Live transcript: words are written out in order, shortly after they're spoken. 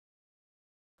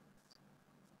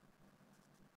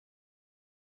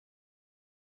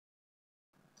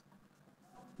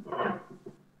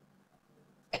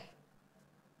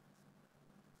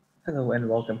Hello and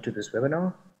welcome to this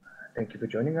webinar. Thank you for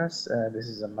joining us. This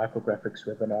is a micrographics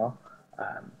webinar.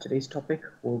 Today's topic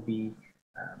will be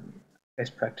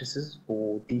best practices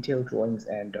for detailed drawings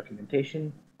and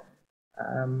documentation.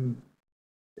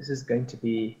 This is going to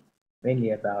be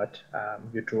mainly about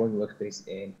your drawing workspace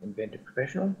in Inventor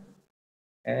Professional.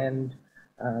 And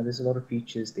there's a lot of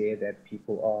features there that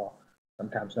people are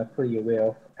sometimes not fully aware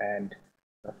of and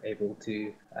not able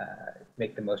to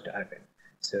make the most out of it.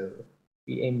 So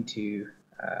we aim to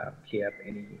clear up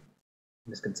any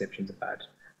misconceptions about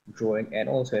drawing and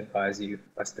also advise you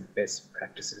what's the best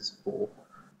practices for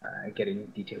getting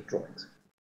detailed drawings.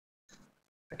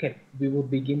 Okay, we will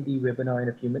begin the webinar in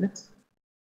a few minutes.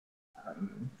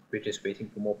 We're just waiting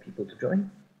for more people to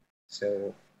join.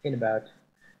 So in about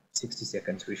 60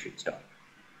 seconds, we should start.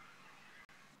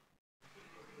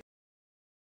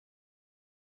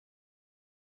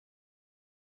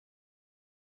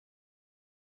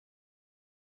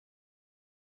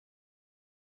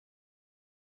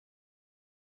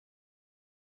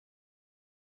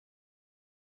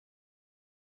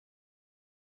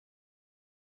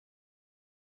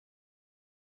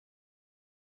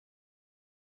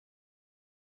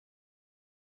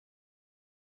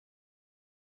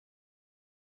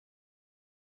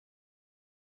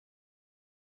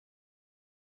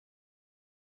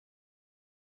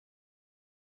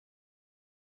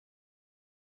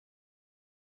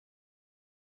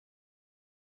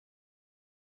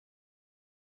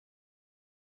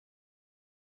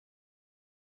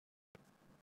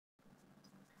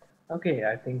 Okay,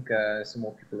 I think some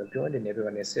more people have joined and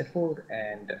everyone is settled,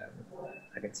 and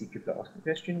I can see people are asking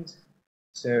questions.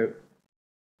 So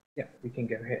yeah, we can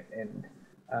go ahead and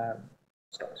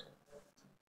start.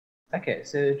 Okay,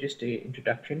 so just an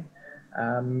introduction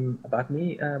about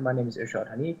me. My name is Irshad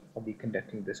Hanif. I'll be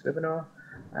conducting this webinar.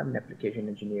 I'm an application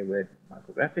engineer with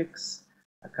Micrographics.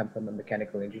 I come from a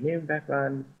mechanical engineering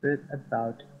background with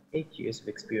about 8 years of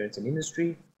experience in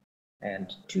industry and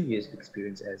 2 years of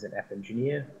experience as an app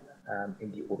engineer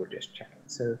in the Autodesk channel.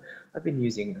 So I've been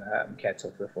using CAD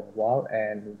software for a while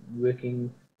and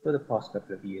working for the past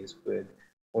couple of years with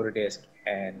Autodesk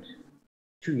and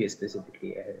 2 years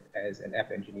specifically as an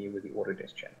app engineer with the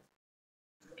Autodesk channel.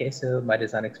 Okay, so my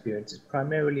design experience is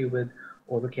primarily with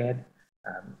AutoCAD,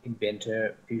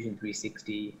 Inventor, Fusion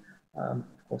 360. Of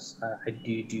course, I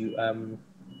do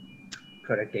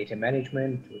product data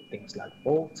management with things like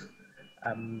Vault,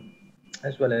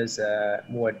 as well as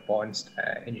more advanced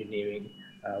engineering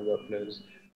workflows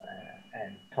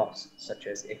and tasks such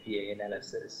as FEA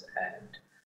analysis and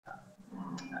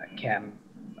CAM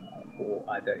for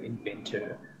either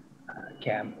Inventor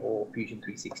CAM or Fusion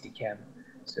 360 CAM.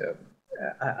 So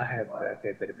I have a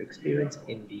fair bit of experience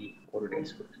in the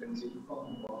Autodesk workspace.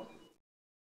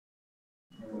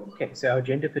 Okay, so our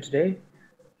agenda for today,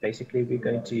 basically we're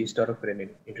going to start off with an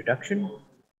introduction.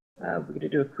 We're going to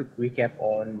do a quick recap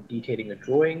on detailing a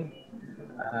drawing.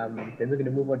 Then we're going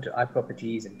to move on to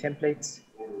iProperties and templates,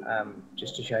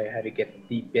 just to show you how to get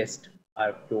the best out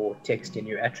of your text and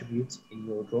your attributes in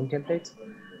your drawing templates.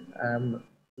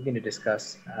 We're going to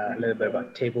discuss a little bit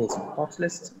about tables and parts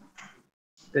lists.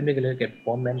 Then we're going to look at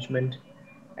form management,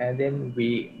 and then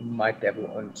we might dabble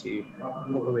onto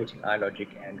incorporating iLogic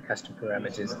and custom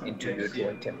parameters into your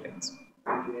drawing templates.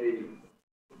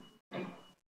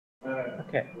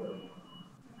 Okay.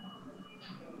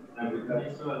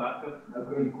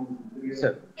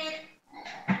 So,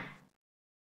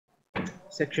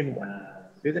 section 1.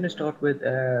 We're going to start with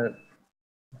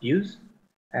views,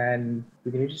 and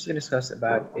we're just going to discuss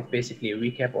about it, basically a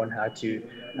recap on how to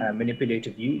manipulate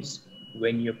views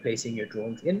when you're placing your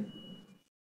drawings in,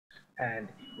 and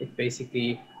it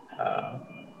basically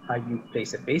how you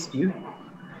place a base view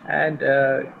and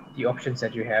the options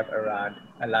that you have around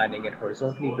aligning it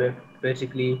horizontally,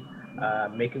 vertically,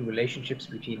 making relationships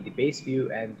between the base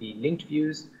view and the linked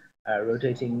views,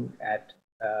 rotating at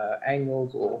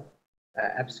angles or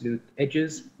absolute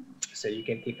edges. So you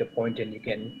can pick a point and you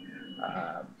can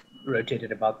rotate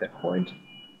it about that point.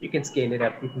 You can scale it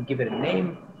up, you can give it a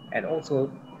name, and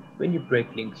also when you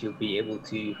break links, you'll be able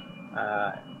to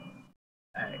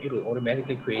it will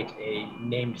automatically create a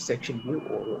named section view,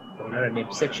 or not a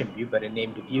named section view, but a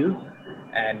named view.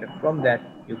 And from that,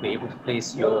 you'll be able to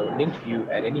place your linked view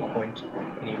at any point,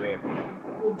 anywhere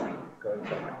going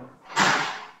forward.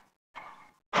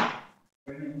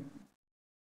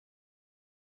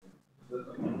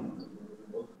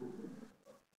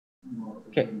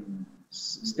 Okay,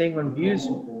 staying on views,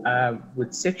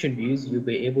 with section views, you'll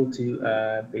be able to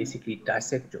basically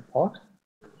dissect your part,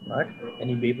 right? And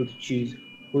you'll be able to choose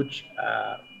which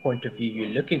point of view you're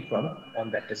looking from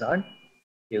on that design.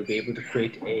 you'll be able to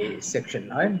create a section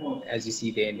line, as you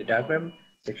see there in the diagram,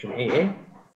 section AA,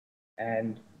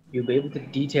 and you'll be able to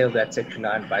detail that section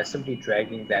line by simply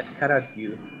dragging that cutout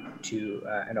view to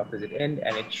an opposite end,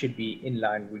 and it should be in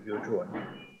line with your drawing.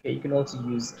 Okay, you can also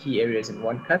use key areas in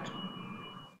one cut,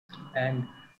 and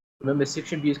remember,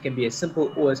 section views can be as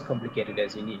simple or as complicated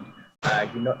as you need.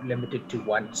 You're not limited to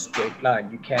one straight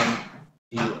line. You can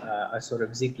do a sort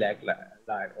of zigzag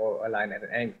line or a line at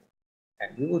an angle,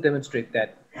 and we will demonstrate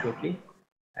that shortly.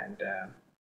 And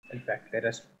in fact, let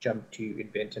us jump to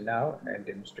Inventor now and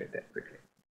demonstrate that quickly.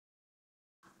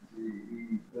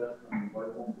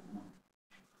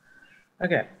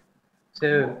 Okay,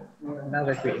 so now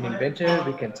that we're in Inventor,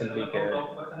 we can simply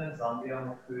go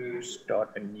start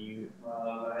a new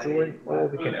drawing, or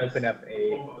we can open up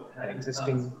an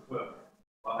existing.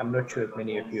 I'm not sure if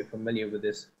many of you are familiar with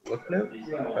this workflow,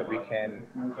 but we can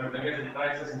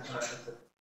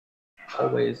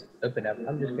always open up.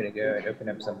 I'm just going to go and open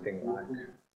up something like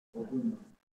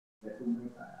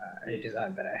a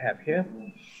design that I have here.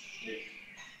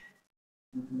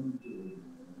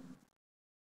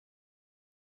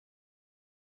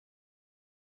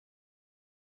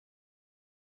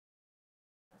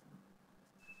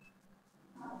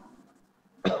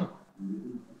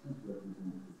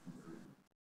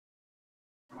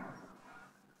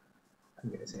 I'm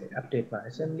going to say update my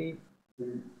assembly.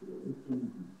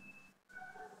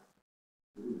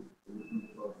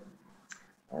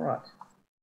 All right.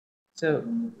 So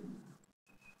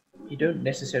you don't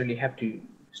necessarily have to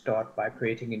start by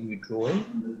creating a new drawing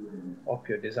of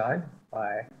your design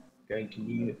by going to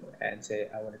new and say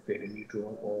I want to create a new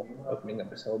drawing, or opening up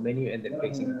the whole menu and then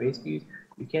placing the base views.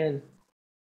 You can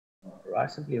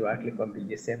simply right click on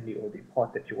the assembly or the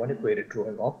part that you want to create a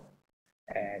drawing of,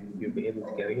 and you'll be able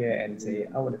to go here and say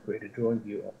I want to create a drawing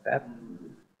view of that,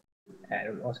 and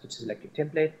it will ask you to select your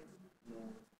template,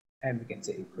 and we can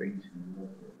say create.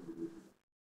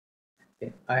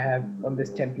 Okay, I have on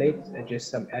this template just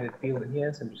some added field in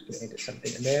here, so I'm just going to enter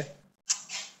something in there.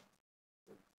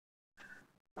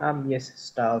 Yes,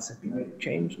 styles have been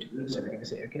changed, so we're going to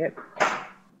say okay,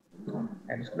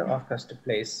 and it's going to ask us to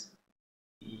place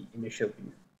the initial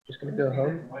view. Just going to go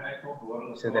home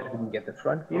so that we can get the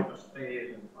front view.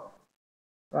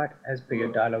 Right, as per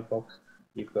your dialog box,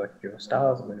 you've got your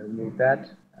styles. I'm going to remove that,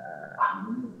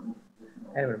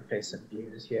 and I'm going to place some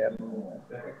views here,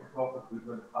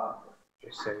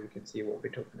 just so you can see what we're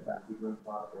talking about.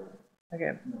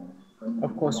 Okay,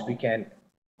 of course we can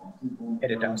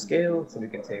edit our scale, so we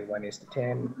can say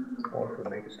 1:10, or we'll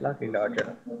make it slightly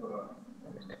larger,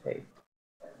 1:8.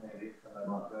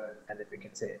 And then we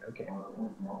can say okay.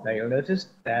 Now you'll notice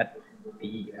that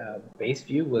the base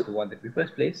view was the one that we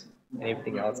first placed, and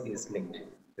everything else is linked.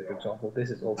 So for example,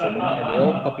 this is also linked, and they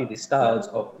all copy the styles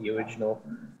of the original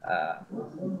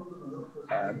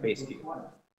base view.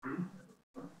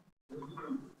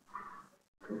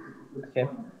 Okay,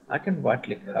 I can right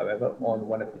click, however, on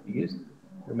one of the views.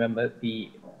 Remember,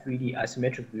 the 3D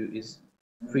isometric view is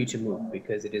free to move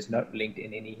because it is not linked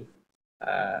in any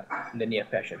linear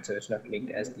fashion, so it's not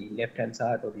linked as the left hand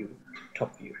side or the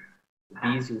top view.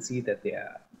 These you'll see that they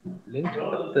are linked,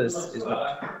 but this is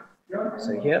not.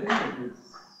 So here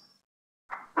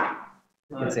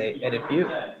you can say edit view,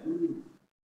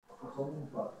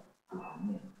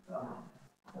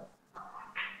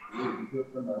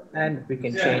 and we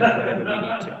can change whatever we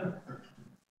need to.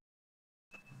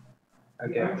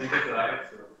 Okay.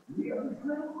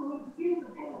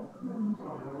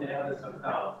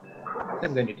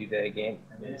 I'm going to do that again.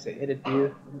 I'm going to say edit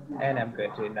view, and I'm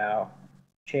going to now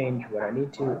change what I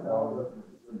need to.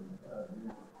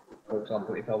 For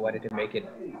example, if I wanted to make it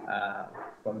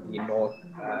from the north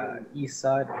east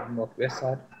side or northwest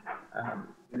side,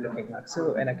 looking like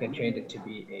so, and I can change it to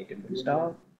be a different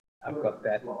style. I've got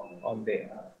that on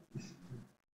there.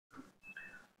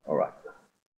 All right.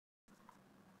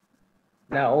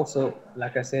 Now also,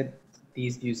 like I said,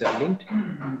 these views are linked.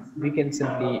 We can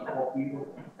simply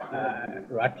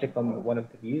right click on one of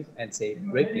the views and say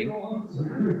break link,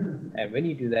 and when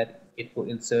you do that, it will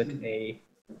insert a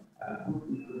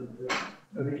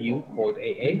view called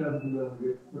AA,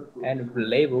 and will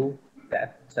label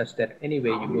that such that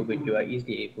anywhere you move it, you are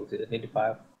easily able to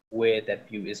identify where that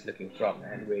view is looking from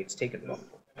and where it's taken from.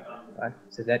 Right?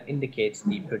 So that indicates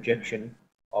the projection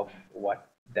of what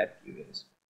that view is.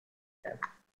 Okay.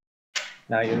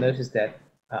 Now you'll notice that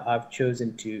I've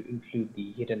chosen to include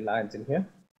the hidden lines in here.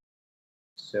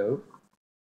 So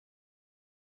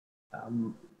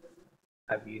I've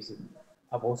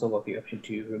also got the option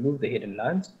to remove the hidden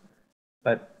lines,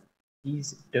 but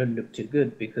these don't look too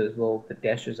good because, well, the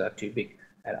dashes are too big,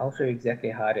 and I'll show you exactly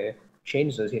how to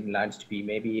change those hidden lines to be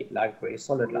maybe light gray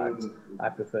solid lines, I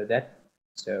prefer that.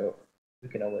 So we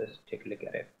can always take a look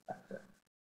at it like that.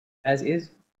 As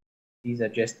is, these are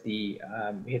just the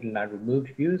hidden line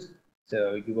removed views,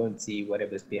 so you won't see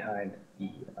whatever's behind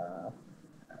the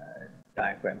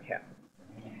diagram here.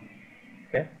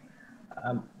 Okay.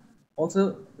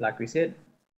 Also, like we said,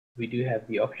 we do have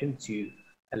the option to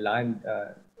align,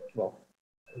 well,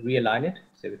 realign it.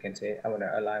 So we can say, I want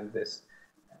to align this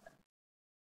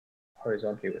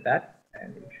horizontally with that,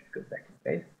 and it should go back in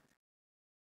place.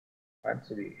 Right,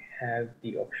 so we have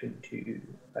the option to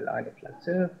align it like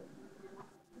so,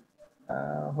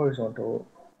 horizontal,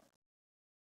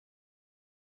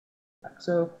 like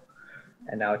so,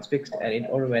 and now it's fixed, and it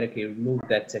automatically removed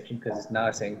that section because it's now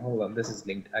saying, hold on, this is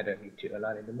linked, I don't need to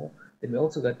align anymore. Then we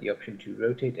also got the option to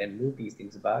rotate and move these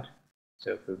things about.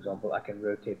 So for example, I can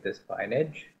rotate this by an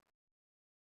edge,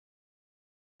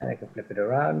 and I can flip it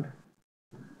around,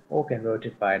 or can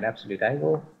rotate by an absolute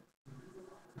angle.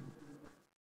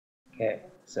 Okay,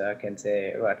 so I can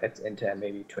say, right, let's enter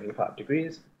maybe 25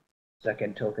 degrees. So I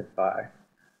can tilt it by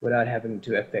without having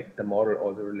to affect the model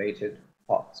or the related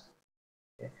parts.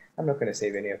 Okay. I'm not going to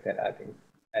save any of that. I think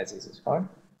as is fine.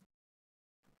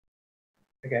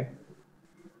 Okay.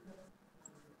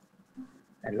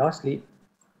 And lastly,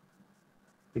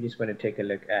 we just want to take a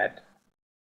look at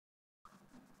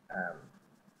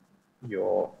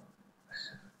your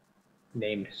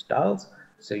named styles.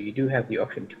 So you do have the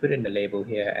option to put in the label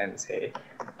here and say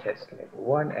test label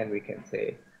 1, and we can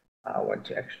say I want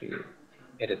to actually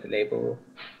edit the label,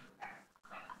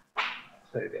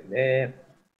 put it in there.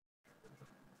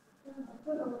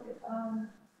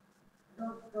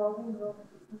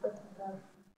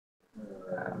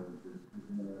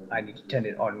 I need to turn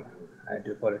it on. I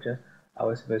do apologize. I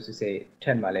was supposed to say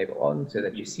turn my label on so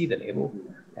that you see the label,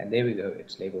 and there we go.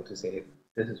 It's labeled to say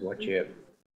this is what you're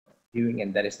viewing,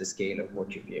 and that is the scale of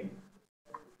what you're viewing.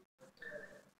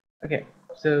 Okay,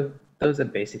 so those are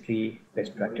basically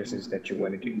best practices that you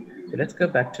want to do. So let's go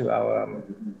back to our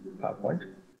PowerPoint.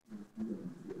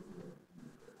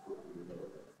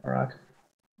 All right.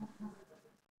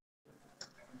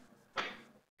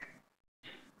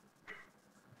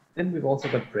 Then we've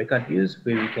also got breakout views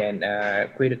where we can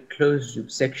create a closed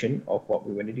loop section of what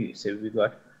we want to do. So we've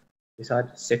got,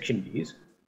 besides section views,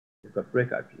 we've got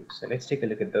breakout views. So let's take a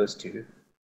look at those two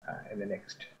in the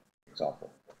next example.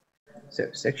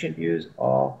 So section views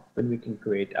are when we can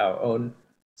create our own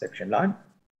section line.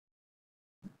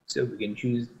 So we can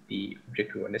choose the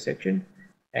object we want a section.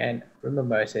 And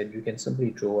remember I said you can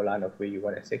simply draw a line of where you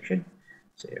want a section.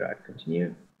 Say right,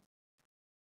 continue.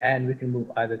 And we can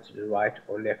move either to the right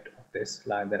or left of this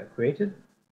line that I created,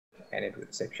 and it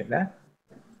would section that.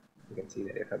 You can see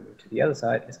that if I move to the other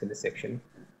side, it's going to section.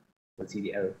 We'll see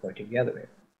the arrow pointing the other way.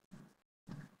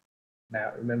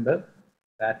 Now remember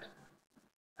that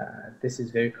this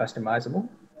is very customizable.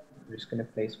 I'm just going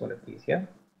to place one of these here.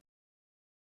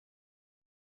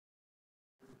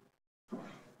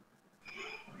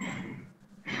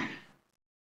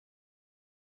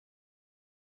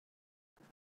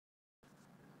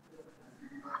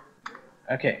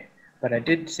 Okay, but I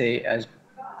did say as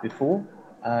before,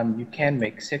 you can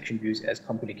make section views as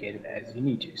complicated as you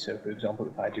need to. So for example,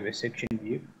 if I do a section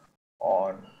view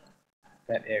on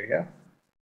that area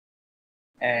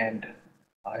and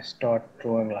I start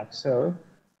drawing like so,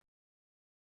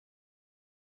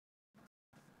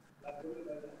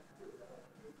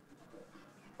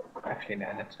 actually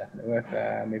no, that's not going to work.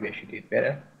 Maybe I should do it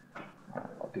better.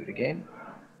 I'll do it again.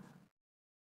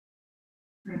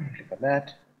 Click on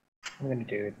that. I'm going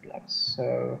to do it like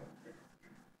so.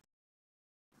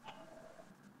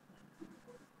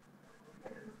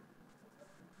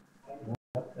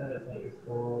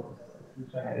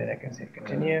 And then I can say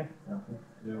continue.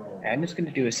 And I'm just going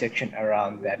to do a section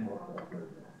around that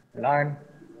line.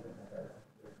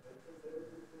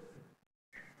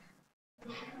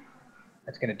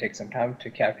 It's going to take some time to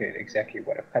calculate exactly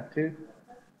what I've cut through.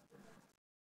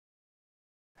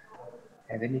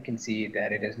 And then you can see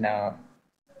that it is now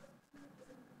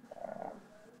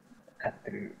cut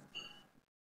through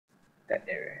that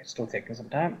area. It's still taking some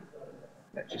time.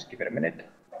 Let's just give it a minute.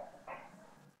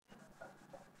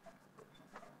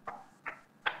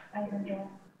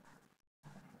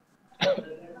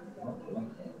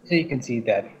 So you can see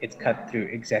that it's cut through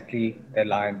exactly the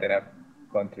line that I've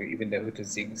gone through, even though it's a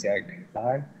zigzag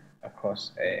line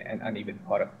across an uneven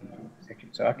part of the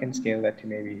section. So I can scale that to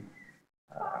maybe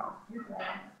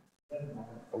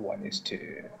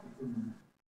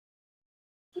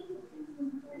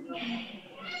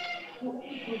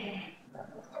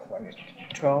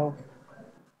 1:12.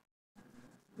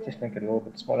 Just make it a little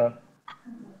bit smaller.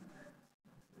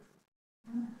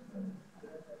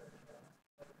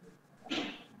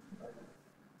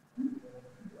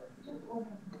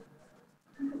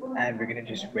 and we're going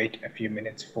to just wait a few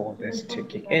minutes for this to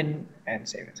kick in and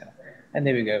save itself. And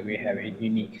there we go, we have a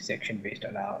unique section based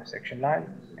on our section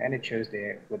line, and it shows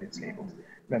there with its labels.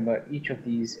 Remember, each of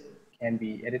these can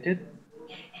be edited,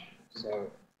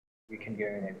 so we can go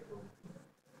in and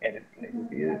edit label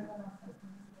view,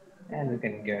 and we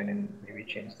can go in and maybe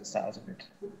change the size of it.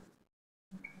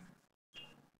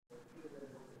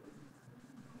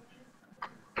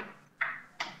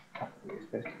 We're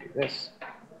supposed to do this.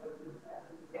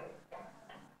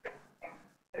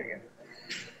 There we go.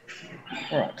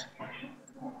 Alright.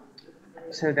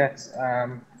 So that's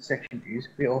section views.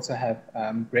 We also have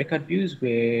breakout views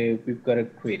where we've got to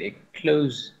create a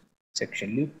closed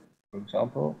section loop, for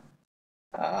example.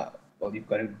 Well, you've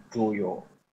got to draw your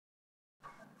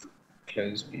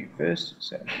closed view first.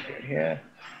 So I'm going to go here.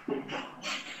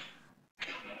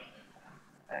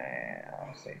 And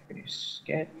I'll say finish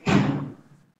sketch.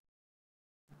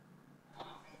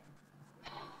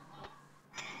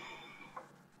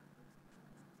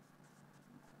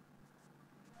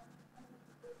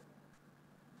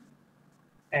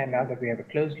 And now that we have a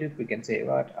closed loop, we can say,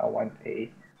 right, I want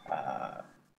a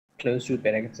closed loop,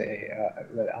 and I can say,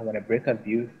 well, I want a breakout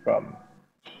view from,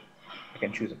 I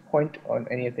can choose a point on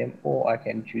any of them, or I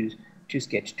can choose to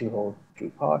sketch to whole through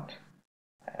part.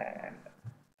 And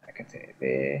I can say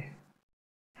there,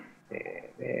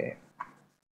 there.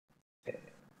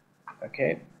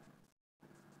 Okay.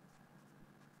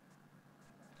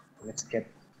 Let's give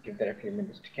that a few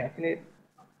minutes to calculate.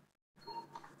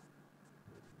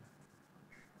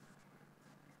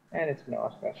 And it's going to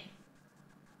ask us.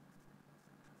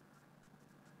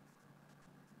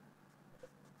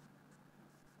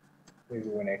 We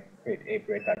want to create a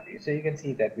breakout view. So you can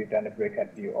see that we've done a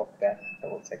breakout view of that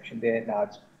whole section there. Now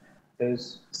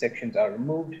those sections are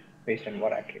removed based on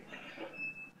what I clicked.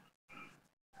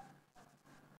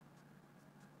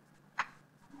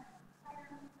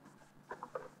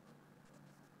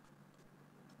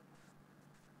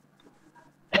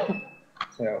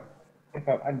 So if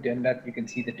I've undone that, you can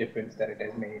see the difference that it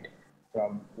has made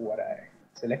from what I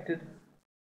selected.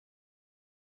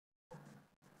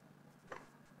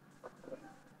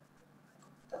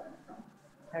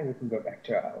 And we can go back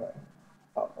to our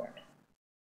PowerPoint.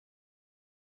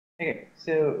 Okay,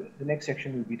 so the next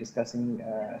section we'll be discussing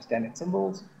standard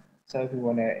symbols. So if we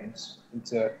want to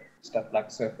insert stuff like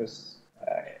surface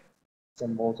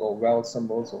symbols or well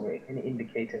symbols or any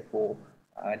indicator for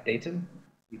datum,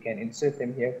 you can insert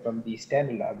them here from the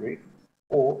standard library,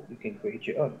 or you can create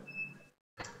your own.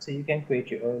 So you can create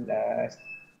your own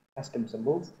custom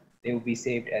symbols. They will be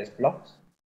saved as blocks.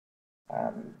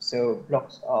 So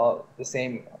blocks are the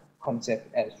same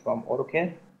concept as from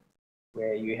AutoCAD,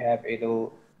 where you have a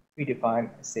little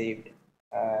predefined saved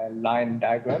line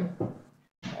diagram.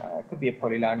 It could be a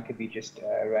polyline, could be just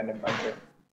a random bunch of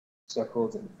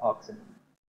circles and arcs and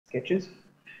sketches.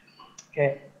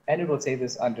 Okay, and it will save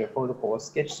this under a folder called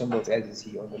sketch symbols, as you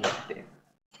see on the left there.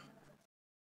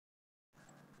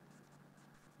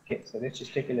 Okay, so let's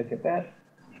just take a look at that.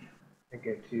 I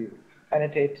go to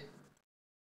annotate,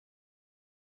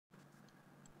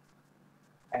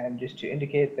 and just to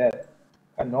indicate that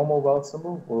a normal weld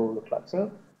symbol will look like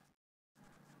so.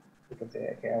 You can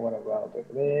say, okay, I want to weld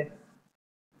over there,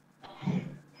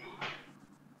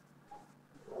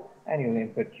 and you'll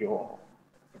input your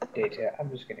data.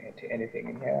 I'm just going to enter anything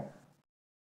in here,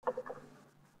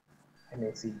 and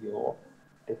you'll see your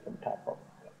different type of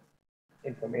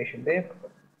information there.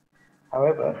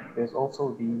 However, there's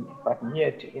also the button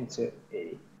here to insert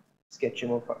a sketch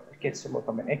symbol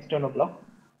from an external block.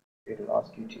 It'll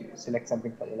ask you to select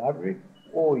something from the library,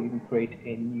 or you can create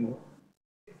a new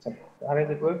symbol. How does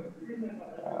it work?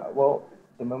 Well,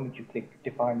 the moment you click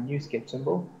define new sketch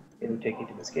symbol, it'll take you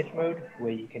to the sketch mode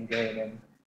where you can go in and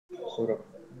sort of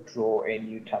draw a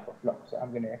new type of block. So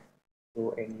I'm going to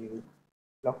draw a new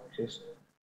block, just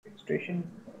illustration.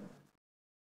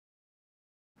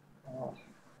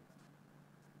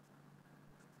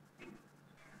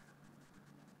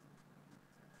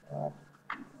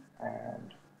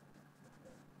 And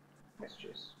let's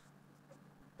just,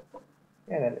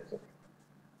 yeah, that looks okay.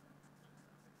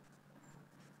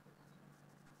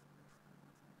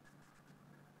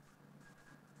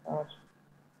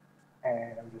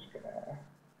 And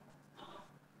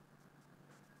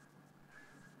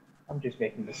I'm just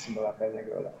making this symbol up as I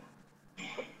go along.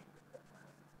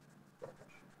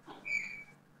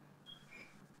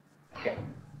 Okay,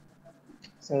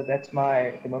 so that's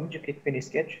the moment you click finish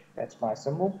sketch, that's my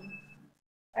symbol.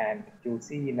 And you'll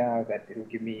see now that it will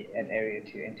give me an area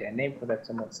to enter a name for that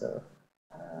symbol. So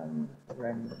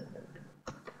random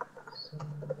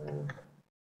symbol.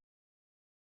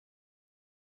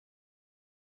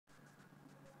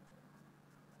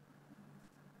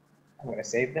 I'm going to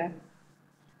save that,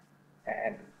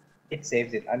 and it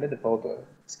saves it under the folder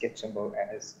sketch symbol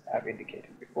as I've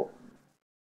indicated before.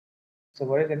 So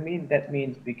what does that mean? That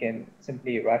means we can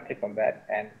simply right click on that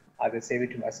and either save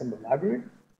it to my symbol library,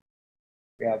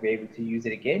 where I'll be able to use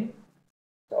it again.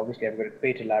 So obviously I've got to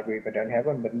create a library if I don't have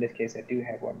one, but in this case I do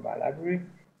have one in my library,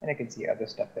 and I can see other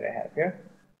stuff that I have here.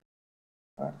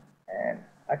 And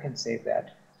I can save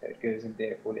that so it goes in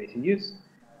there for later use.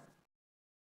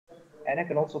 And I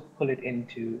can also pull it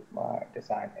into my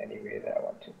design any way that I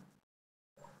want to.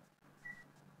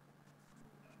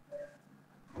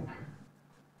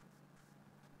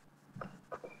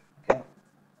 Okay,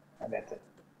 and that's it.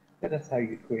 So that's how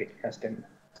you create custom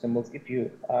symbols if you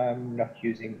are not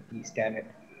using the standard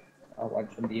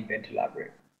ones from the Inventor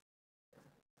library.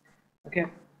 Okay,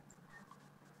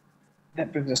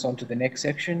 that brings us on to the next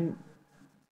section.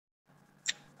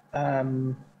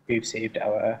 We've saved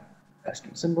our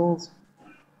custom symbols.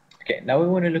 Okay, now we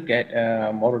want to look at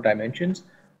model dimensions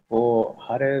for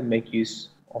how to make use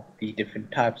of the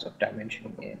different types of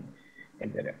dimensioning in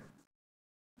Inventor.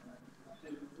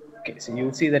 Okay, so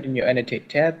you'll see that in your annotate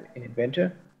tab in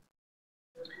Inventor,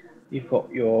 you've got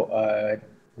your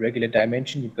regular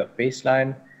dimension, you've got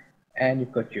baseline, and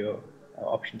you've got your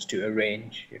options to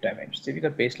arrange your dimensions. So you've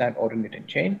got baseline, ordinate, and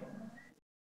chain.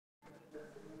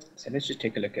 So let's just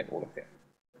take a look at all of them.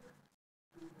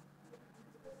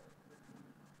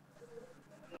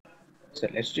 So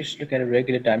let's just look at a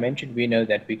regular dimension. We know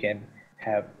that we can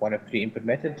have one of three input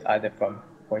methods, either from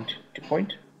point to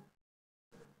point.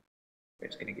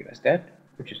 It's going to give us that,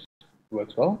 which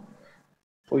works well.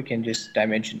 Or we can just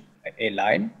dimension a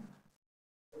line.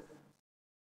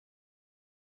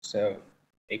 So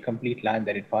a complete line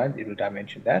that it finds, it will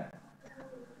dimension that.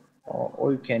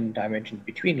 Or you can dimension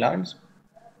between lines.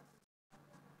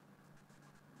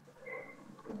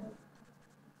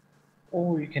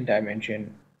 Or you can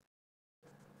dimension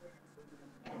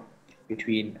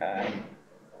between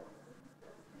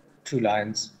two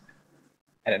lines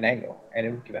at an angle, and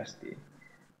it will give us the.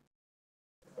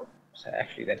 So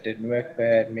actually that didn't work,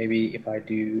 but maybe if I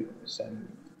do some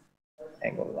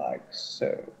angle like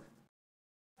so.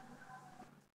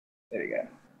 There we go.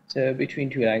 So between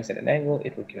two lines at an angle,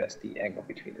 it will give us the angle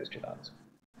between those two lines.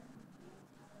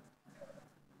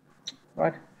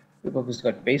 Right. We've also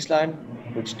got baseline,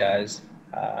 which does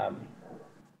an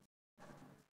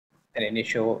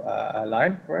initial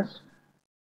line for us,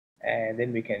 and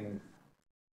then we can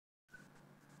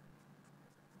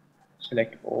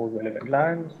select all relevant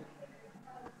lines.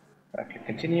 Right click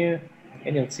continue,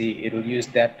 and you'll see it will use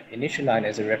that initial line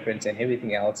as a reference and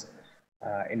everything else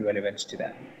in relevance to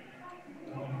that.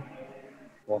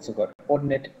 We've also got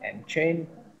ordinate and chain.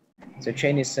 So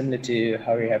chain is similar to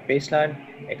how we have baseline,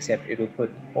 except it will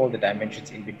put all the dimensions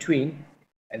in between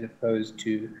as opposed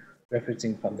to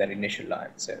referencing from that initial line.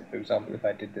 So for example, if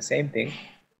I did the same thing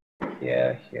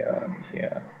here, here,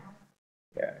 here,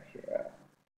 here, here,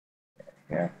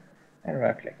 here, and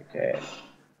right click OK,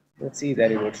 you'll see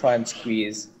that it will try and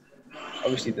squeeze.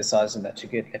 Obviously the size is not too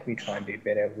good. Let me try and do it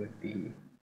better with the,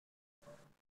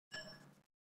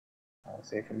 I'll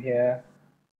say from here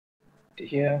to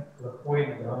here,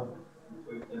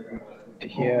 to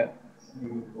here,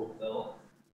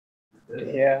 to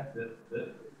here,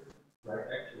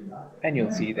 and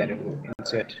you'll see that it will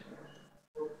insert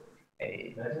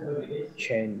a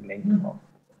chain length of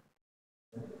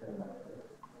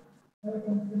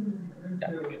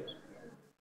dimensions.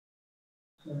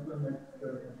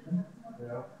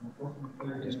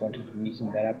 Just wanted to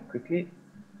neaten that up quickly.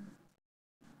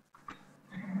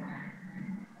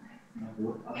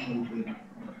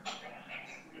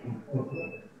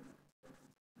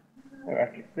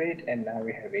 Alright, great, and now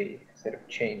we have a set of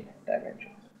chain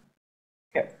dimensions.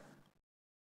 Okay.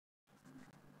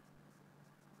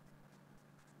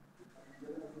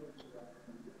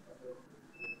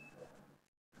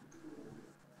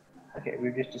 Okay,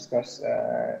 we've just discussed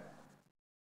the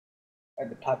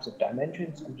types of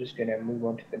dimensions. I'm just going to move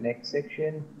on to the next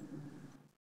section.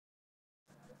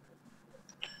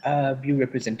 View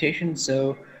representation.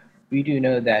 So we do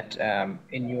know that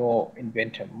in your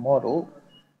Inventor model,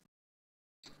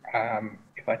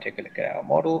 if I take a look at our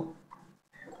model,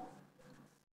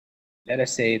 let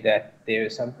us say that there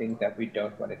is something that we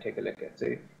don't want to take a look at. So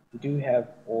you do have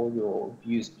all your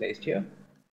views placed here,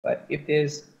 but if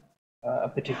there's a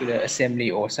particular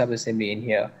assembly or sub-assembly in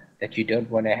here that you don't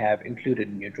want to have included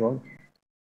in your drawing,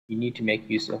 you need to make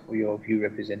use of your view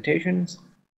representations.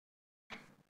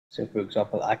 So for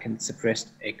example, I can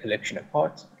suppress a collection of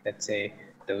parts, let's say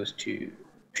those two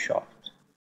shafts.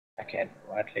 I can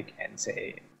right click and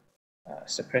say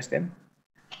suppress them.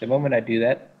 The moment I do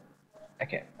that,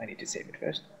 Okay, I need to save it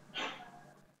first.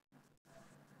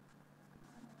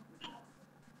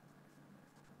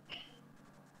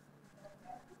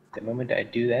 The moment I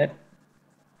do that,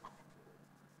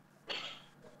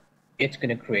 it's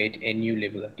going to create a new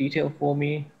level of detail for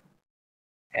me,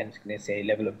 and it's going to say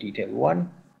level of detail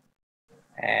 1,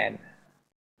 and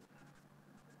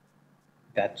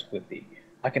that's with the,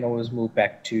 I can always move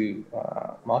back to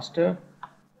master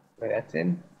where that's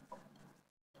in,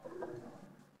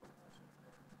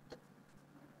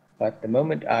 but the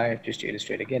moment I, just to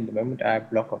illustrate again, the moment I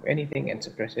block off anything and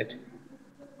suppress it,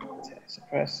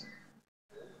 suppress,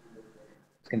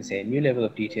 it's going to say a new level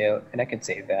of detail, and I can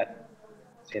save that.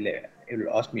 It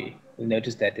will ask me, you'll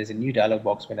notice that there's a new dialog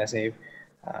box when I save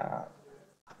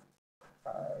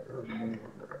remove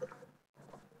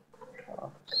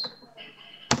drafts.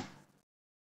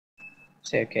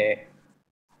 Say okay,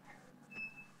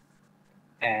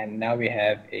 and now we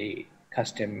have a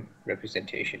custom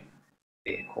representation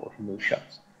there called remove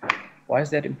shots. Why is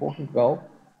that important? Well,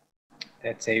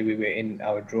 let's say we were in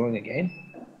our drawing again,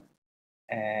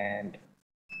 and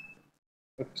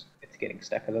oops, it's getting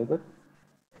stuck a little bit.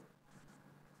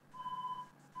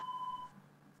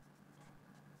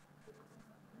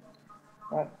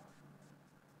 Right.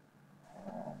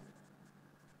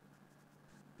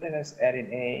 Let us add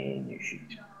in a new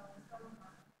sheet.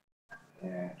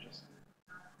 Yeah, just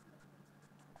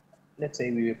let's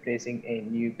say we were placing a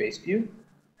new base view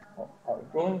of our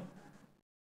drawing.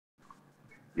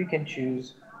 We can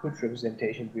choose which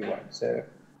representation we want. So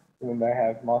remember, I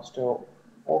have master,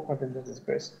 all content is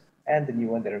expressed, and the new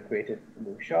one that I created,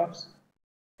 remove shafts.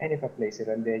 And if I place it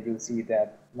on there, you'll see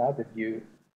that now the view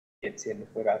gets in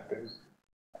without those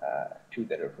two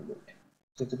that are removed.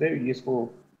 So it's a very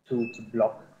useful tool to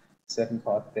block certain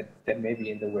parts that may be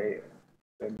in the way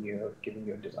when you're giving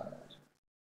your design out.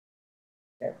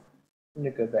 Okay. I'm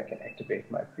going to go back and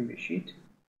activate my previous sheet.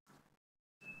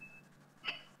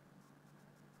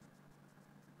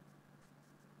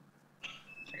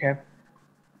 Okay.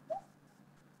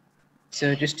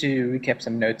 So just to recap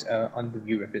some notes on the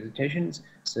view representations.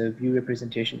 So view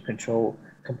representation control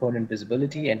component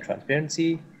visibility and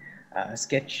transparency,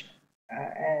 sketch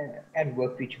and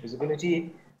work feature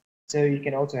visibility. So you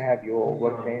can also have your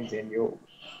work planes and your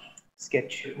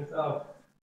sketch.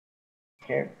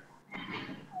 Okay.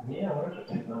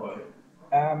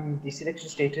 The selection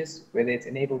status, whether it's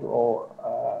enabled or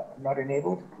not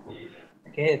enabled.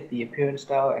 Okay, the appearance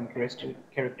style and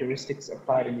characteristics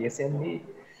applied in the assembly.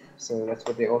 So that's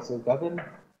what they also govern.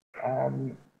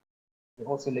 We're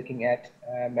also looking at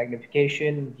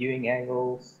magnification, viewing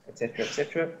angles, etc.,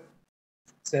 etc.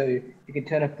 So you can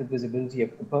turn up the visibility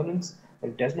of components, but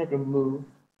it does not remove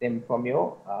them from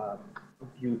your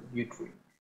view tree.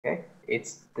 Okay,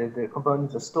 it's the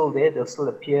components are still there; they'll still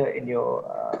appear in your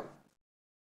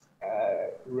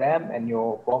RAM and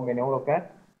your BOM and all of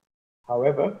that.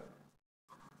 However,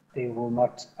 they will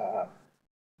not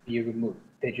be removed.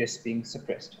 They're just being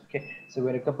suppressed. Okay, so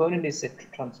when a component is set to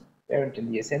transparent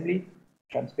in the assembly,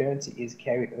 transparency is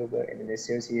carried over in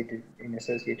associated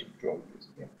drawing views.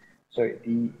 Okay? So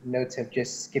the notes have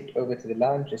just skipped over to the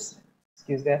line. Just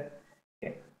excuse that.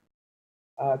 Okay.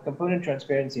 Component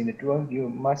transparency in the drawing view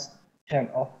must turn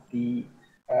off the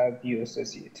view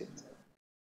associated.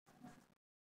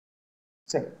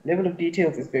 So level of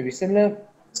details is very similar.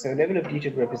 So level of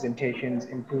detailed representations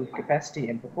improve capacity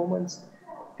and performance.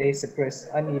 They suppress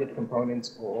unneeded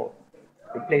components or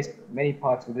replace many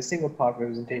parts with a single part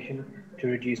representation to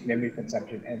reduce memory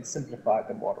consumption and simplify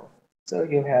the model. So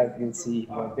you'll see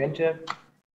your Inventor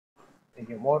in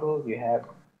your model. You have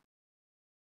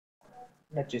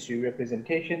not just your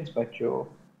representations, but your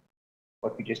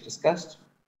what we just discussed,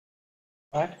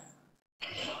 right?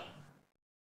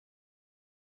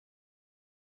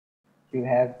 You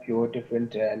have your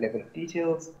different level of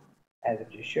details, as I've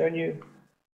just shown you,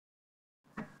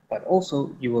 but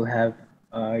also you will have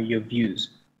your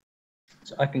views.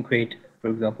 So I can create, for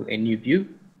example, a new view,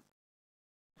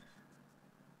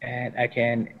 and I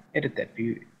can edit that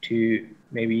view to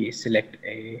maybe select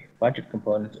a bunch of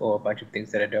components or a bunch of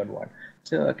things that I don't want.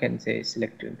 So I can say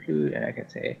select to include, and I can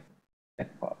say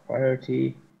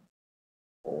priority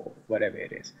or whatever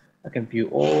it is. I can view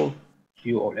all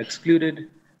excluded.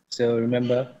 So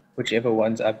remember, whichever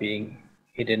ones are being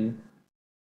hidden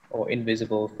or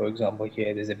invisible. For example,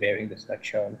 here there's a bearing that's not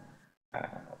shown,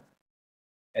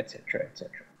 etc., etc.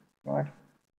 Right.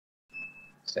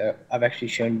 So I've actually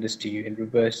shown this to you in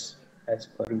reverse as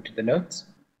according to the notes,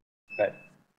 but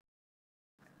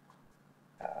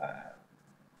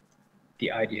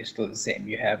the idea is still the same.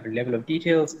 You have level of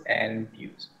details and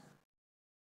views.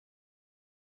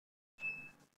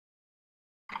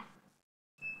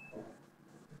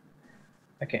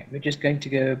 Okay, we're just going to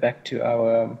go back to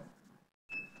our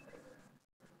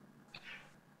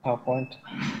PowerPoint.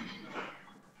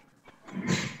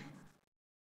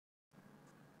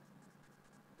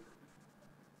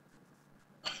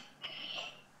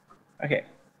 Okay,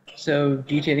 so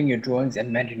detailing your drawings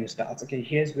and managing your styles. Okay,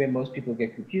 here's where most people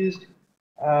get confused.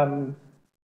 A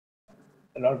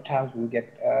lot of times we'll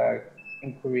get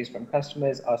inquiries from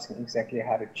customers asking exactly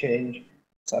how to change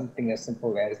something as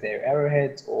simple as their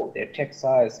arrowheads or their text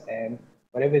size, and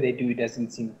whatever they do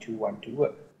doesn't seem to want to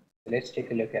work. So let's take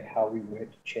a look at how we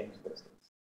would change those things.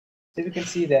 So we can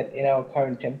see that in our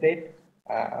current template,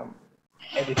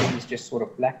 everything is just sort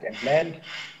of black and bland,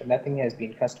 but nothing has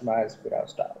been customized with our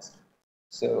styles.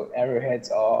 So arrowheads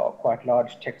are quite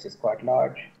large, text is quite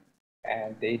large,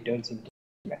 and they don't seem to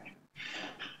match.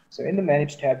 So in the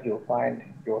Manage tab, you'll find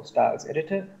your styles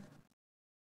editor.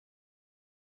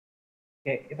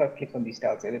 Okay, if I click on the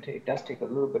styles editor, it does take a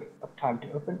little bit of time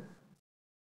to open.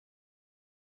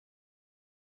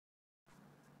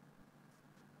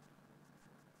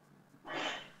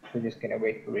 We're just going to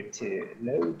wait for it to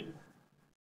load.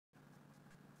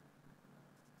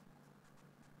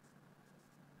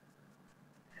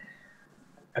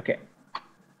 Okay,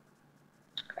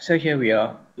 so here we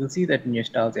are. You'll see that in your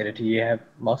styles editor, you have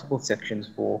multiple sections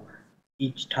for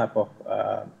each type of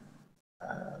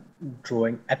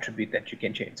drawing attribute that you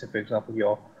can change. So for example,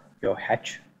 your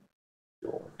hatch,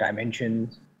 your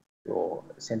dimensions, your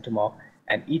center mark,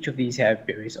 and each of these have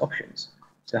various options.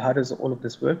 So how does all of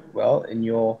this work? Well, in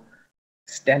your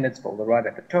standards folder right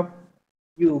at the top,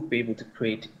 you'll be able to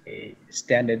create a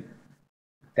standard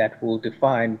that will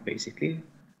define basically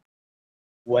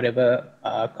whatever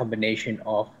combination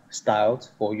of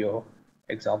styles for your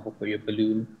example, for your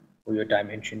balloon, for your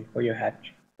dimension, for your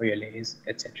hatch, for your layers,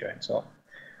 etc. and so on.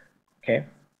 Okay,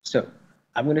 so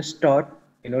I'm going to start,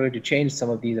 in order to change some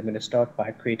of these, I'm going to start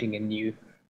by creating a new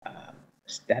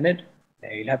standard. Now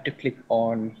you'll have to click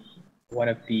on one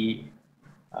of the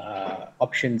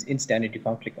options in standard. You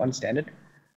can't click on standard.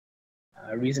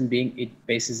 Reason being, it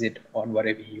bases it on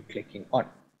whatever you're clicking on.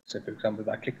 So for example, if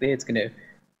I click there, it's going to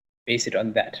base it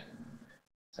on that.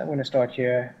 So I'm going to start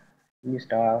here, new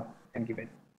style, and give it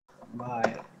my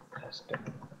custom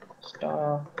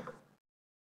style.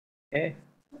 Okay.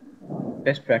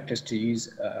 Best practice to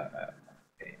use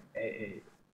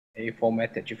a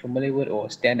format that you're familiar with or a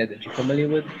standard that you're familiar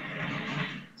with.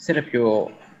 Set up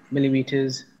your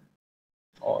millimeters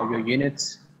or your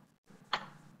units,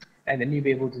 and then you'll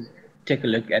be able to take a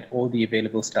look at all the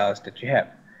available styles that you have.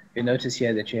 You'll notice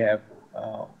here that you have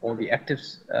all the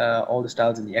actives, all the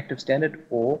styles in the active standard,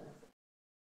 or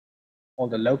all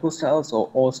the local styles, or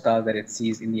all styles that it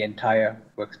sees in the entire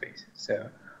workspace. So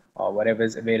whatever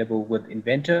is available with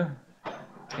Inventor,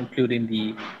 including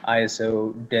the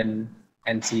ISO, DIN,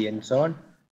 NC, and so on,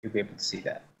 you'll be able to see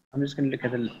that. I'm just going to look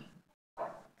at the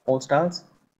all styles.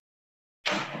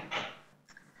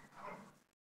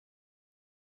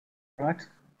 Right.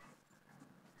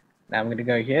 Now I'm going to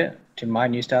go here to my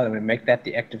new style. I'm going to make that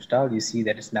the active style. You see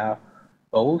that it's now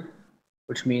bold,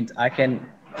 which means I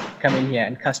can come in here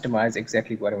and customize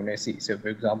exactly what I want to see. So for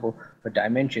example, for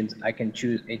dimensions, I can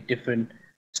choose a different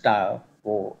style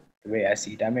for the way I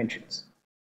see dimensions.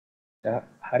 So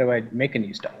how do I make a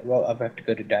new style? Well, I'll have to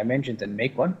go to dimensions and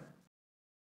make one.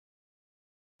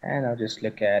 And I'll just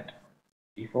look at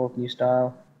default new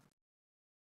style.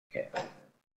 Okay.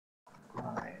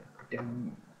 My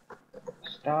dim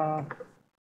style.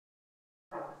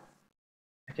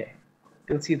 Okay.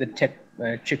 You'll see the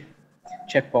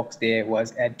checkbox there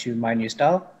was add to my new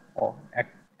style, or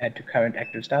add to current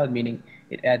active style, meaning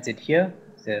it adds it here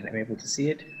so that I'm able to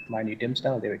see it. My new dim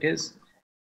style, there it is.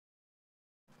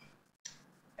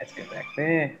 Let's go back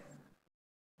there.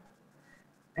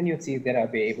 And you'll see that I'll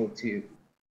be able to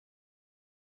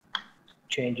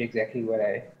change exactly what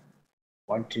I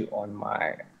want to on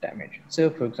my dimension.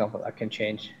 So for example, I can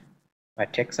change my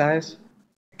text size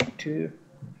to,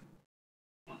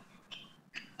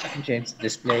 I can change the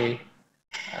display,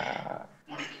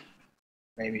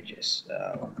 maybe just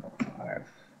 1.5.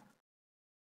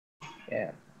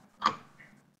 Yeah.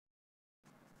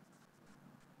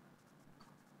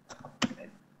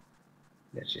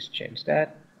 Let's just change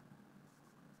that.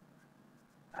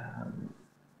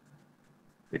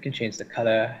 We can change the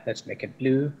color. Let's make it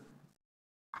blue.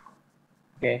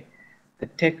 Okay. The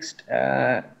text,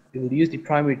 you will use the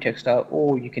primary text style,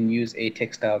 or you can use a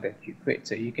text style that you create.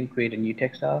 So you can create a new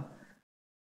text style.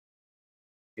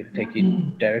 It'll take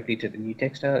you directly to the new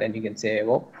text style, and you can say,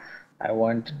 well, I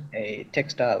want a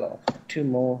text style of 2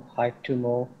 more, height 2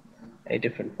 more, a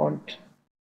different font.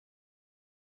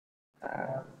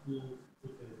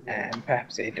 and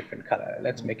perhaps a different color.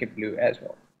 Let's make it blue as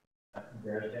well.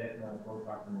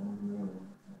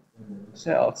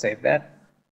 So I'll save that.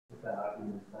 Oh.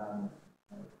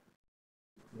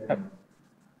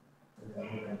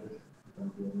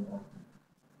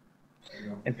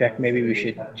 In fact, maybe we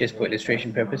should, just for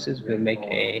illustration purposes, we'll make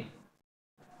a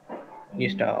new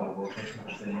style.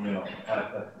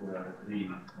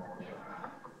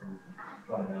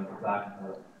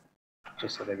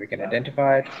 Just so that we can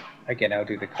identify it. Again, I'll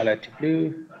do the color to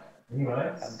blue.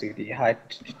 I'll do the height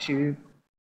to 2.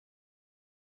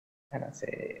 And I'll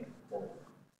say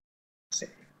save.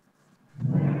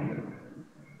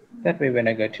 That way, when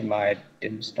I go to my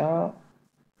dim style,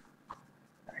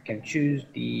 I can choose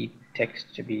the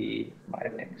text to be my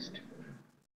text.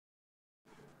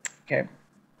 Okay.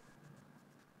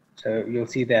 So you'll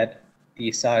see that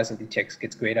the size of the text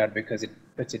gets grayed out because it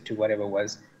puts it to whatever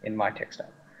was in my text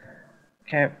style.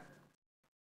 Okay.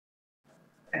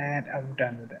 And I'm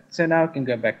done with that. So now I can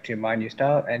go back to my new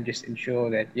style and just ensure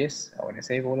that, yes, I want to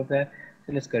save all of that.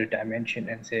 So let's go to dimension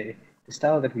and say the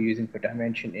style that we're using for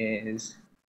dimension is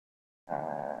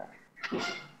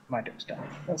my dim style.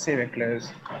 I'll save and close.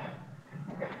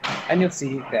 And you'll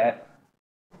see that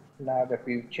now that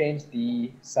we've changed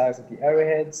the size of the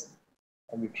arrowheads,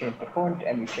 and we've changed the font,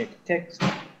 and we've changed the text,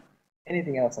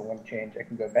 anything else I want to change, I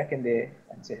can go back in there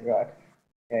and say, right,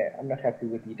 I'm not happy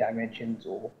with the dimensions,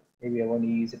 or maybe I want to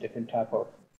use a different type of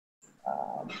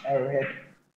arrowhead.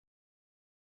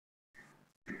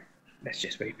 Let's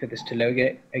just wait for this to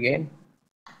load again.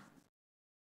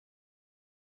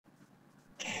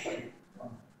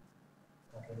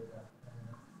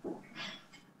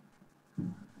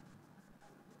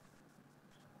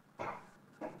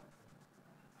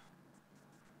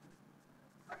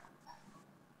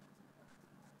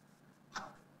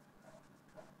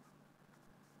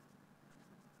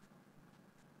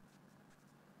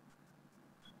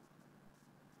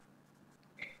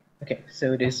 Okay,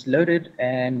 so it is loaded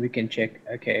and we can check,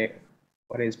 okay,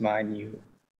 what is my new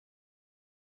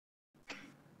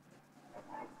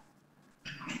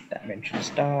dimension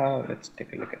style? Let's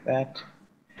take a look at that.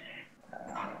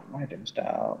 My dim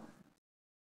style,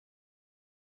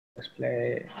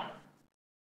 display.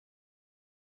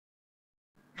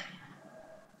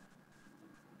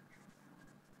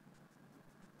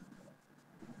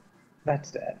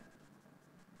 That's that.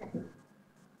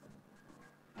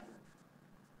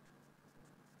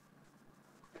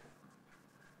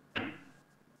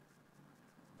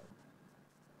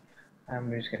 I'm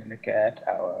just going to look at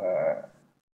our,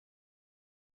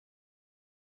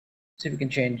 so we can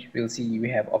change, we'll see we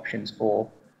have options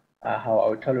for how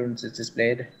our tolerance is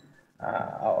displayed,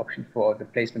 our option for the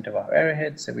placement of our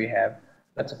arrowheads. So we have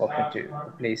lots of options to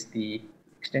replace the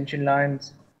extension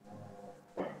lines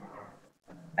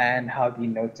and how the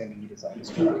notes and leaders are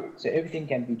displayed. So everything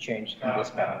can be changed in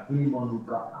this panel.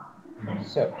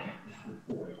 So I'm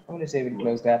going to save and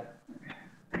close that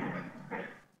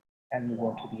and move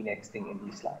on to the next thing in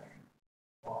the slide.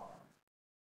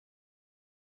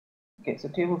 Okay, so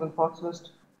tables and parts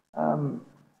list,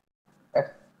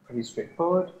 that's pretty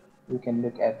straightforward. We can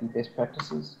look at the best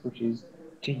practices, which is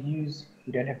to use,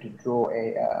 you don't have to draw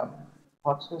a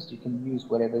parts list, you can use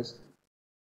whatever's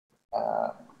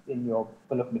in your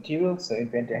bill of materials. So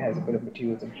Inventor has a bill of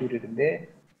materials included in there.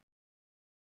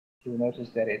 You'll notice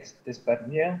that it's this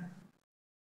button here.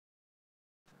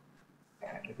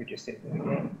 And let me just save that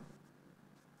again.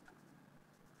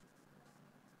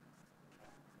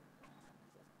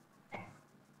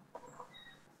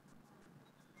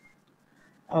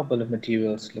 Our bill of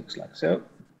materials looks like so.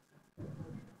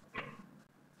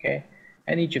 Okay,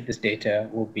 and each of this data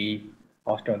will be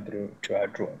passed on through to our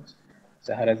drawings.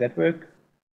 So how does that work?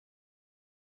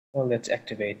 Well, let's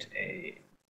activate a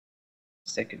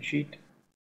second sheet.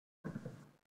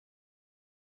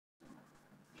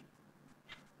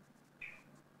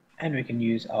 And we can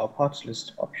use our parts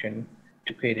list option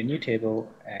to create a new table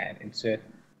and insert,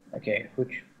 okay,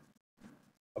 which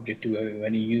object do we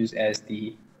want to use as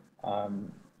the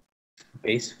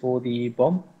base for the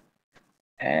BOM.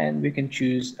 And we can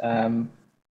choose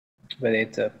whether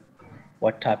it's a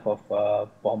what type of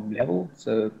BOM level.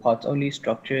 So parts only,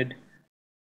 structured,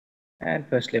 and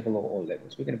first level or all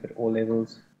levels. We're going to put all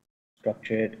levels,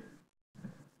 structured.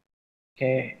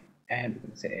 Okay, and we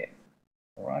can say,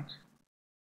 all right.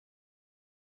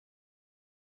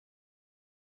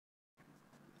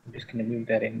 I'm just going to move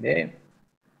that in there.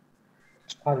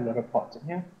 It's quite a lot of parts in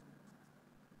here.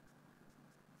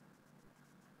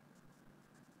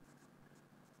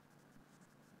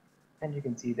 And you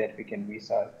can see that we can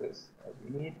resize this as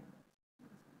we need.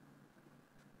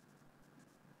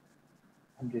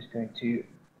 I'm just going to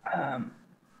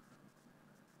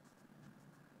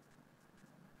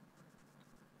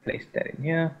place that in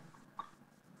here.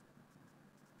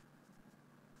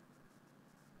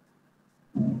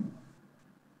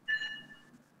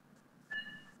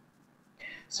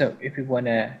 So if we want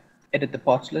to edit the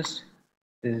parts list,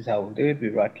 this is how we'll do it. We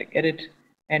right click edit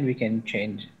and we can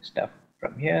change stuff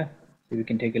from here. So we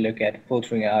can take a look at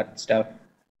filtering out stuff,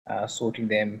 sorting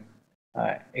them,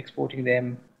 exporting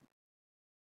them,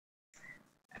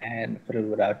 and fiddle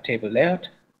with our table layout.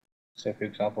 So for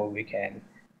example, we can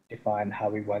define how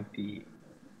we want the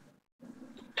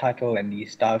title and the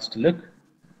styles to look.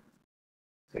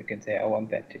 So you can say I want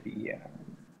that to be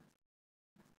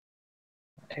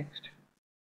text.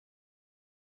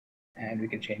 And we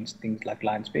can change things like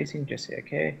line spacing, just say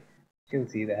okay. You'll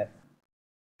see that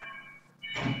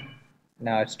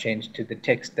now it's changed to the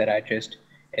text that I just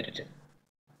edited.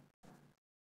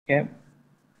 Okay.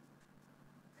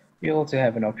 You also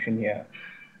have an option here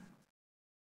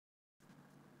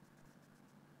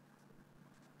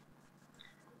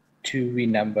to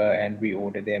renumber and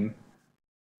reorder them.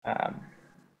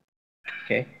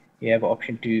 Okay, you have an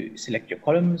option to select your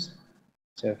columns.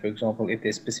 So for example, if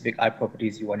there's specific eye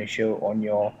properties you want to show on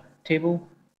your table,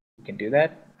 you can do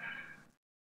that.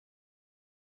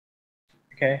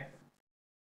 Okay.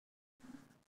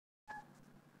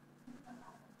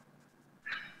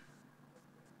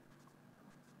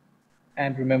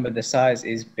 And remember, the size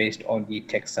is based on the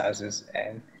text sizes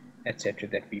and etc.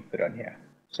 that we put on here.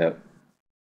 So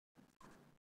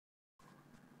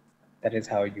that is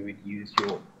how you would use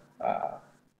your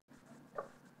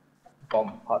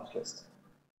BOM parts list.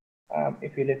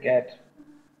 If you look at,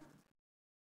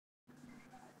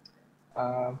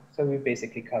 so we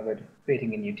basically covered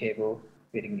creating a new table,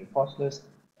 creating a new parts list,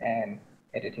 and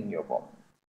editing your BOM.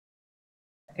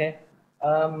 Okay,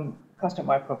 custom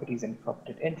eye properties and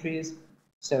property entries.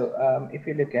 So if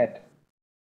you look at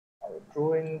our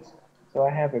drawings, so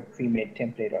I have a pre-made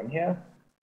template on here.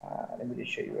 Let me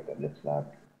just show you what that looks like.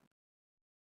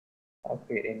 I'll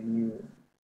create a new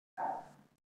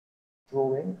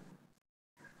drawing.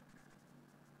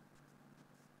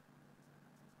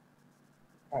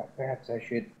 Perhaps I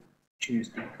should choose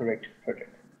the correct project.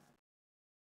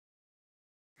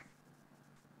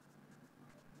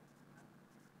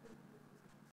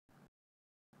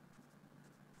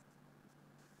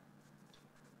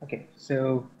 Okay,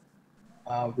 so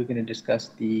we're going to discuss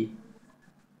the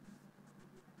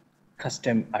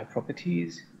custom eye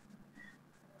properties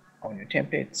on your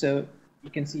template. So you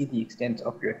can see the extent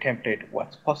of your template,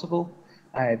 what's possible.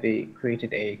 I have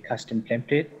created a custom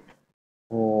template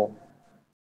for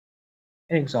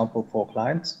an example for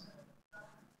clients.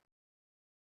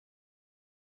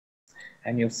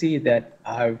 And you'll see that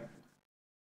I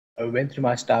went through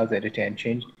my styles editor and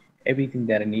changed everything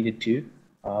that I needed to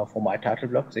for my title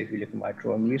block. So if you look at my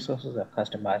drawing resources, I've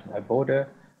customized my border,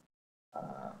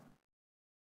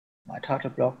 my title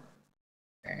block,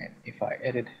 and if I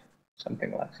edit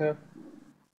something like so,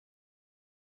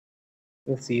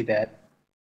 you'll see that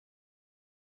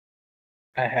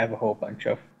I have a whole bunch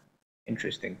of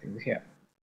interesting things here.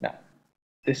 Now,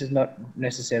 this is not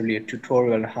necessarily a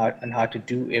tutorial on how to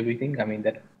do everything. I mean,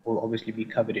 that will obviously be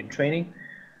covered in training.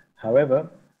 However,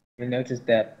 you'll notice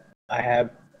that I have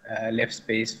left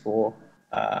space for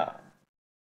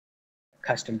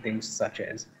custom things such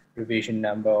as revision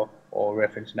number or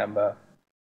reference number,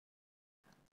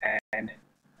 and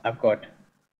I've got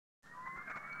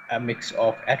a mix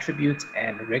of attributes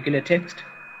and regular text,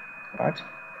 right?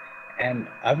 And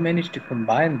I've managed to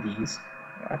combine these,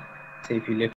 right? So if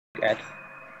you look at,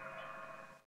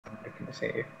 I'm not going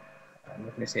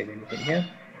to save anything here.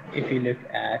 If you look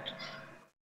at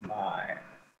my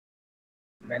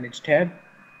manage tab,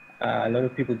 a lot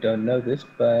of people don't know this,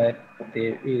 but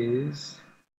there is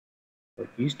what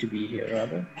used to be here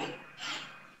rather.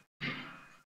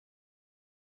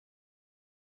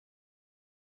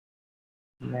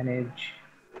 Manage.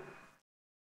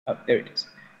 Oh, there it is.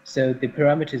 So the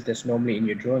parameters that's normally in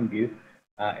your drawing view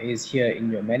is here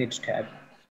in your manage tab.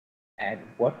 And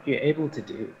what you're able to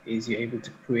do is you're able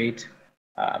to create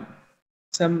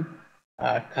some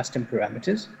custom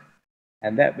parameters,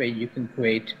 and that way you can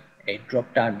create a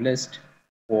drop-down list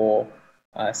for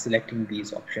selecting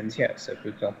these options here. So for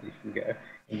example, if you go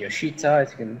in your sheet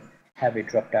size, you can have a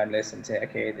drop-down list and say,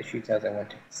 okay, the sheet size I want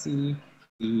to C,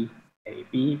 D, A,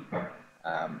 B,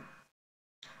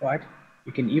 right?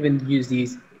 You can even use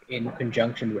these in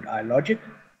conjunction with iLogic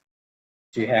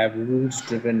to have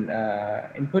rules-driven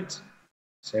inputs.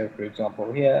 So for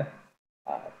example, here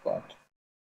I've got,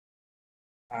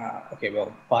 okay,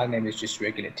 well, file name is just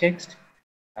regular text.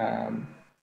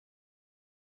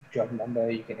 Job number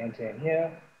you can enter in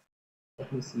here.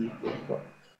 Let me see if we've got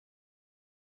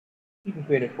You can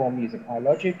create a form using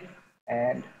iLogic,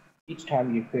 and each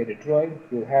time you create a drawing,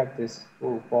 you'll have this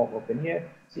little form open here,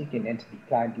 so you can enter the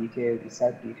client detail, the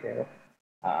site detail.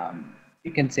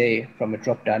 You can say from a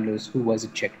drop-down list, who was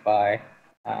it checked by,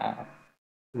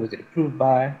 who was it approved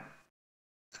by,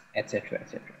 etc.,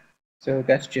 etc. So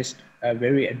that's just a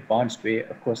very advanced way.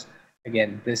 Of course,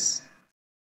 again, this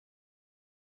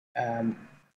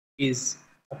is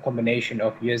a combination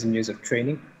of years and years of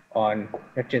training on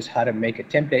not just how to make a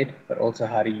template, but also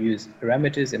how to use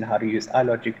parameters and how to use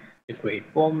iLogic to create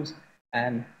forms.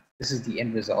 And this is the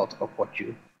end result of what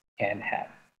you can have.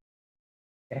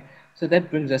 Okay, so that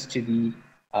brings us to the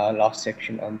last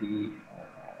section on the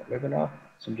webinar.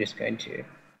 So I'm just going to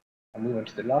move on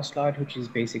to the last slide, which is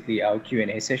basically our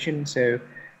Q&A session. So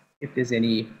if there's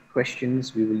any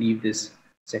questions, we will leave this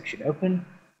section open.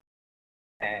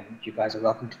 And you guys are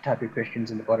welcome to type your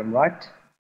questions in the bottom right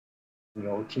in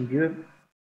your team viewer.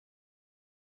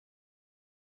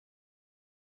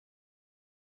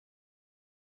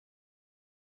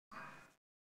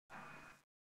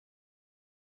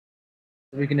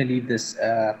 We're going to leave this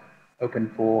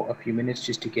open for a few minutes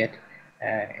just to get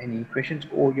any questions,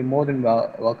 or you're more than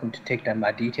welcome to take down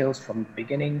my details from the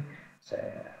beginning. So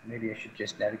maybe I should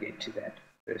just navigate to that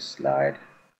first slide.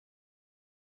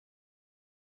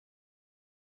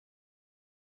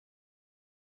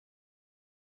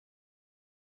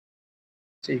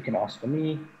 So you can ask for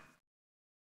me.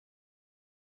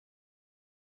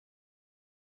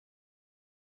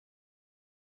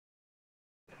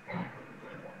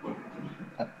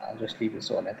 I'll just leave this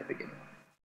on at the beginning.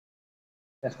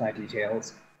 That's my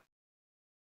details.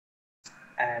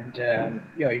 And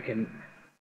yeah, you can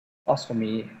ask for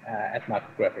me at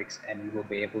Micrographics, and we will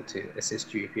be able to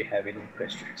assist you if you have any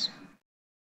questions.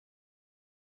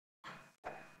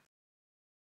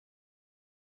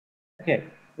 Okay,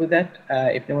 with that,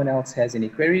 if no one else has any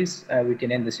queries, we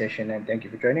can end the session, and thank you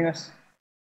for joining us.